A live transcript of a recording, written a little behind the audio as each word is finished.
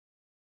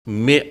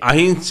මේ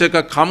අහිංසක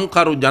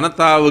කම්කරු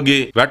ජනතාවගේ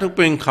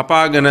වැටුපෙන්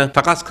කපාගෙන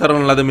සකස්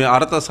කරන ලද මේ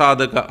අර්ථ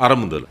සාධක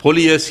අරමුදල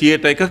පොලිය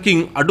 100%කින්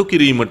අඩු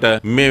කිරීමට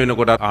මේ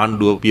වෙනකොට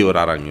ආණ්ඩුව පියවර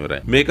අරන්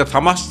ඉවරයි. මේක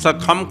සමස්ත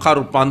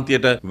කම්කරු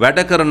පන්තියට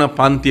වැඩ කරන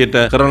පන්තියට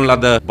කරන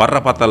ලද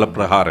බරපතල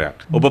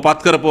ප්‍රහාරයක්. ඔබ පත්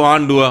කරපු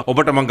ආණ්ඩුව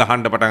ඔබට මම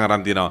ගහන්න පටන්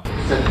අරන් තියෙනවා.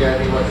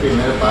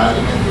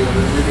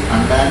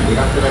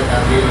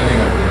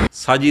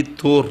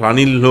 සජිත් හෝ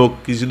රනිල් හෝ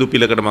කිසිදු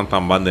පිළකට මම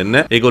සම්බන්ධ වෙන්නේ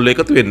නැහැ. ඒගොල්ලෝ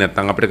එකතු වෙන්නේ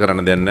නැත්නම් අපිට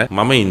කරන්න දෙයක් නැහැ.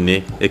 මම ඉන්නේ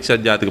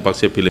එක්සත් ජාතික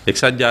පක්ෂයේ පිළේ.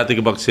 එක්සත් ජාතික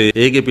පක්ෂයේ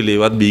ඒගේ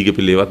පිළේවත් බීගේ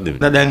පිළේවත්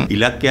නෙමෙයි. දැන්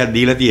ඉලක්කයක්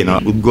දීලා තියෙනවා.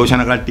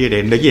 උද්ඝෝෂණ කට්ටියට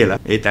එන්න කියලා.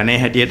 ඒ තැනේ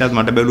හැටියටත්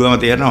මට බැලුවම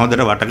තේරෙනවා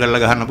හොඳට වට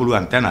කරලා ගහන්න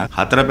පුළුවන් තැන.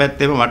 හතර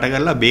පැත්තෙම වට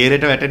කරලා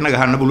බේරෙට වැටෙන්න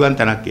ගහන්න පුළුවන්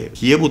තැනක් ඒක.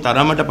 කියපු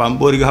තරමට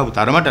පම්පෝරි ගහපු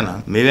තරමට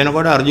නම් මේ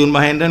වෙනකොට අර්ජුන්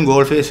මහේන්ද්‍රන්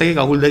ගෝල් ෆේස් එකේ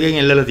කකුල්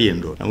දෙකෙන් එල්ලලා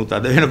තියෙනවා. නමුත්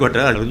අද වෙනකොට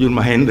අර්ජුන්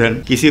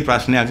මහේන්ද්‍රන් කිසි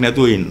ප්‍රශ්නයක්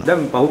නැතුව ඉන්නවා.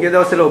 දැන් පහුගිය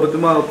දවස්වල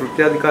ඔබතුමා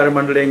කෘත්‍යාධිකාර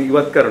මණ්ඩලයෙන්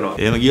ඉවත් කරනවා.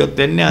 එහෙම ගියොත්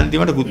වෙන්නේ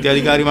අන්තිමට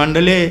කෘත්‍යාධිකාරී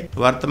මණ්ඩලයේ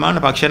වර්තමාන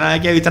පක්ෂ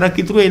නායකයා විතරක්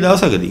ඉතුරු ඒ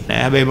දවසකදී.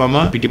 නෑ හැබැයි මම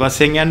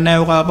පිටිපස්සෙන් යන්නේ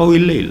නැහැ ඔක ආපහු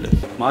ඉල්ල.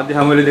 මාධ්‍ය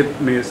හමුවලදී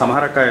මේ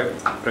සමහරක් අය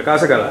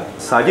ප්‍රකාශ කළා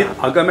සජිත්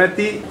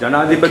අගමැති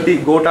ජනාධිපති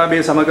ගෝඨාභය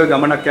සමග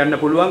ගමනක් යන්න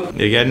පුළුවන්.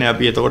 ඒ කියන්නේ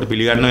අපි එතකොට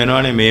පිළිගන්න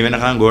වෙනවනේ මේ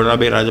වෙනකන්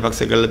ගෝඨාභය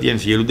රාජපක්ෂ කරලා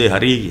තියෙන සියලු දේ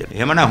හරියි කියලා.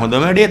 එහෙමනම්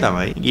හොඳම වැඩේ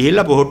තමයි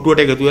ගිහිල්ලා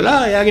පොහොට්ටුවට එකතු වෙලා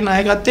එයාගේ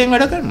නායකත්වයෙන්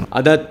වැඩ කරනවා.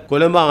 අදත්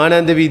කොළඹ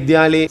ආනන්ද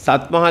විද්‍යාලයේ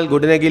සත්මහල්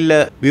ගොඩනැගිල්ල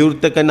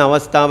විවෘත කරන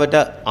අවස්ථාවට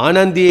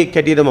ආනන්දියේ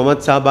කැටියට මමත්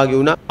සහභාගී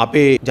වුණා.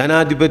 අපේ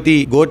ජනාධිපති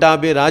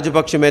ගෝඨාභය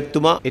රාජපක්ෂ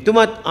මැතිතුමා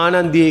එතුමත්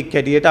ආනන්දියේ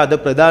කැටියට අද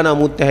ප්‍රධාන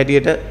අමුත්ත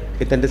හැටියට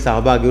එතනට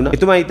සහභාගී වුණා.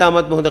 එතුමා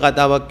ඊටමත් හොඳ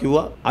කතාවක්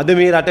කිව්වා. අද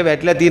මේ රට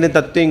වැටලා තියෙන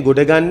තත්ත්වයෙන්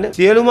ගොඩ ගන්න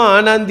සියලුම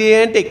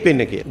ආනන්දියයන්ට එක්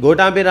වෙන්න කියලා.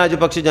 ගෝඨාභය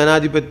රාජපක්ෂ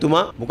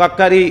ජනාධිපතිතුමා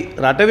මොකක් හරි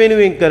රට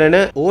වෙනුවෙන් කරන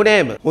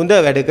ඕනෑම හොඳ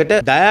වැඩකට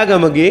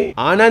දයාගමගේ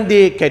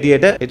ආනන්දියේ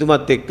කැටියට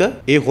එතුමත් එක්ක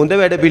ඒ හොඳ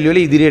වැඩ පිළිවෙල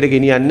ඉදිරියට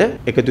ගෙනියන්න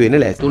එකතු වෙන්න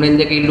ලෑස්ති. තුනෙන්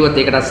දෙක ඉල්ලුවත්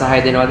ඒකට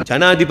සහාය දෙනවද?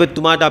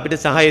 ජනාධිපතිතුමාට අපිට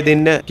සහාය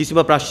දෙන්න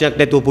කිසිම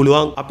ප්‍රශ්නයක් නැතුව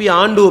පුළුවන්. අපි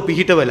ආණ්ඩුව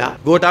පිහිටවලා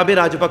ගෝඨාභය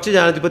රාජපක්ෂ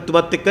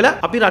ජනාධිපතිතුමත් එක්කලා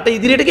අපි රට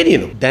ඉදිරියට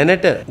ගෙනියනවා.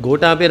 දැනට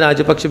ගෝඨාභය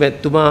රාජපක්ෂ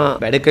මැතිතුමා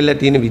වැඩ කළ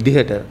තියෙන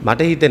විදිහට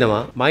මට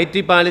හිතෙනවා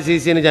මෛත්‍රීපාල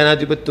සිරිසේන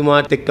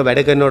ජනාධිපතිතුමාත් එක්ක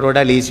වැඩ කරනවට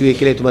වඩා ලේසි වෙයි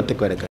කියලා එතුමත්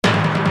එක්ක වැඩ කරනවා.